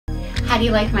How do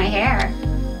you like my hair?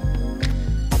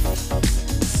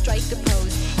 Strike a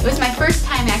pose. It was my first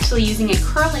time actually using a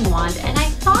curling wand, and I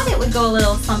thought it would go a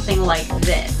little something like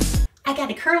this. I got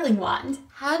a curling wand.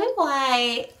 How do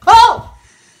I... Oh!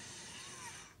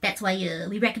 That's why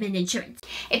we recommend insurance.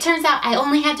 It turns out I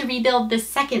only had to rebuild the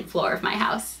second floor of my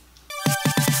house.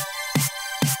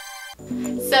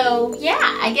 So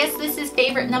yeah, I guess this is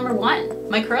favorite number one,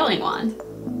 my curling wand.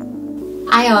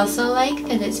 I also like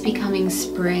that it's becoming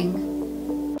spring.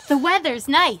 The weather's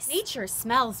nice. Nature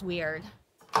smells weird.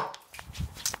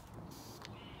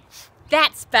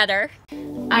 That's better.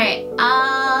 Alright,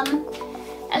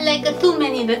 I like too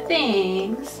many of the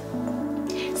things.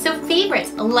 So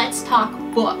favorites, let's talk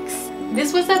books.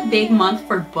 This was a big month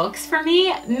for books for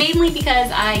me, mainly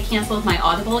because I canceled my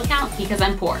Audible account because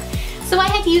I'm poor. So I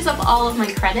had to use up all of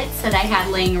my credits that I had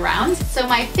laying around. So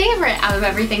my favorite out of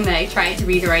everything that I tried to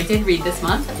read or I did read this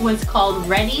month was called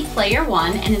Ready Player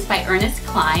One, and it's by Ernest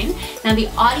Cline. Now the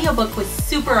audiobook was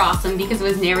super awesome because it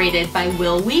was narrated by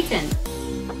Will Wheaton.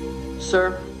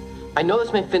 Sir, I know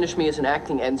this may finish me as an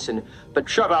acting ensign, but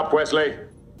shut up, Wesley.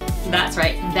 That's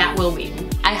right, that Will Wheaton.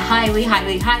 I highly,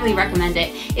 highly, highly recommend it.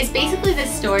 It's basically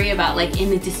this story about like in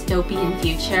the dystopian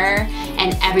future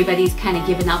and everybody's kind of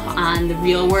given up on the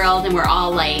real world and we're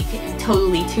all like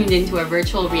totally tuned into a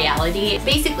virtual reality.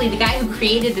 Basically the guy who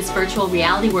created this virtual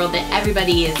reality world that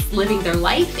everybody is living their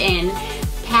life in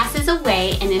passes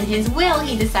away, and in his will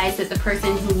he decides that the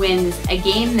person who wins a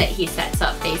game that he sets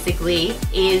up basically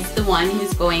is the one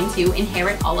who's going to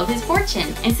inherit all of his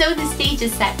fortune. And so the stage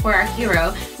is set for our hero,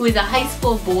 who is a high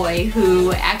school boy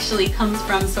who actually comes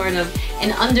from sort of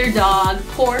an underdog,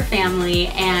 poor family,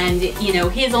 and you know,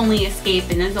 his only escape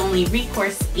and his only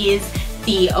recourse is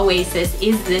the Oasis,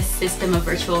 is this system of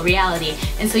virtual reality.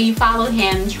 And so you follow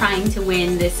him trying to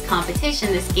win this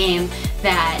competition, this game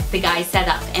that the guy set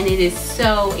up, and it is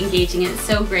so engaging and it's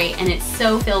so great and it's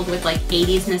so filled with like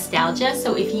 80s nostalgia.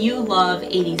 So if you love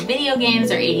 80s video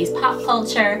games or 80s pop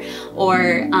culture,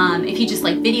 or if you just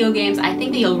like video games, I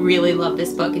think that you'll really love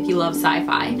this book if you love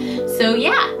sci-fi. So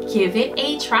yeah, give it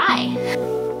a try.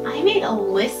 I made a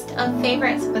list of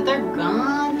favorites, but they're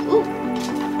gone. Ooh.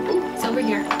 It's over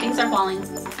here. Things are falling.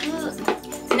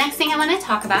 The next thing I want to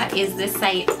talk about is this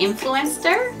site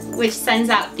Influenster, which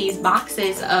sends out these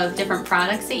boxes of different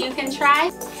products that you can try.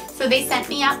 So they sent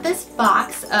me out this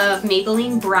box of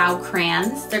Maybelline Brow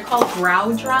Crayons. They're called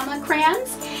Brow Drama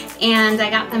Crayons, and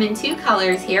I got them in two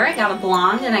colors here. I got a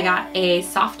blonde and I got a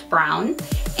soft brown,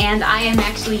 and I am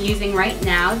actually using right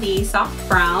now the soft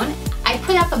brown. I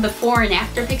put up a before and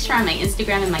after picture on my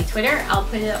Instagram and my Twitter. I'll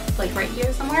put it up like right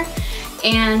here somewhere.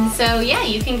 And so yeah,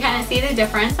 you can kind of see the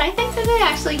difference. I think that it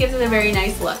actually gives it a very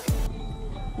nice look.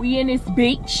 We in this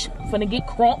beach, finna get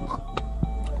crunk.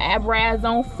 Eyebrows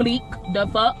on fleek, the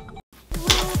fuck.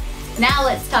 Now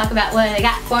let's talk about what I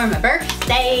got for my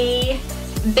birthday.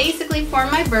 Basically for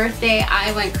my birthday,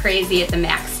 I went crazy at the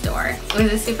MAC store. It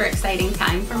was a super exciting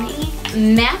time for me.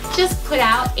 MAC just put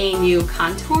out a new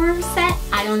contour set.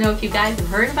 I don't know if you guys have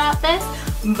heard about this,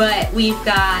 but we've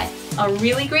got a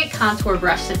really great contour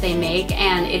brush that they make,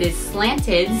 and it is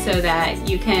slanted so that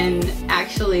you can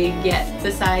actually get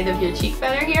the side of your cheek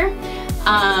better here.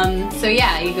 So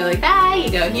yeah, you go like that,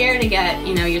 you go here to get,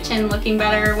 you know, your chin looking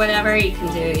better or whatever. You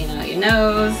can do, you know, your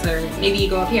nose, or maybe you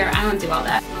go up here. I don't do all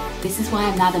that. This is why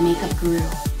I'm not a makeup guru.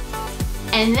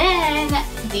 And then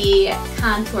the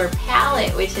contour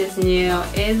palette, which is new,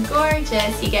 is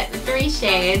gorgeous. You get the 3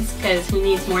 shades, because who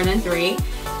needs more than 3?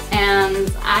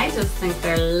 And I just think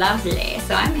they're lovely,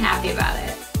 so I'm happy about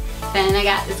it. Then I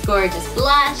got this gorgeous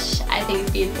blush. I think it's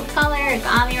a beautiful color. It's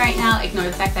on me right now. Ignore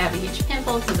the fact that I have a huge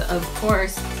pimple, because of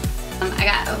course. I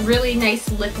got a really nice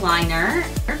lip liner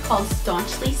called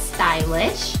Staunchly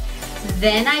Stylish.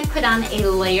 Then I put on a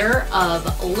layer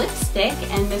of lipstick,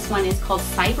 and this one is called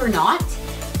Cybernaut.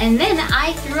 And then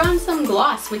I threw on some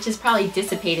gloss, which is probably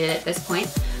dissipated at this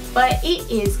point, but it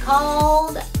is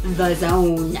called The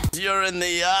Zone. You're in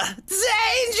the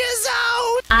danger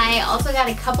zone! I also got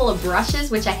a couple of brushes,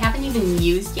 which I haven't even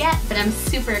used yet, but I'm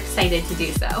super excited to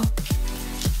do so.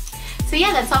 So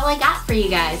yeah, that's all I got for you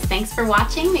guys. Thanks for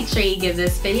watching. Make sure you give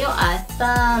this video a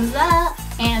thumbs up,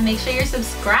 and make sure you're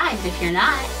subscribed if you're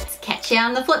not. Catch you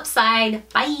on the flip side.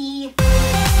 Bye!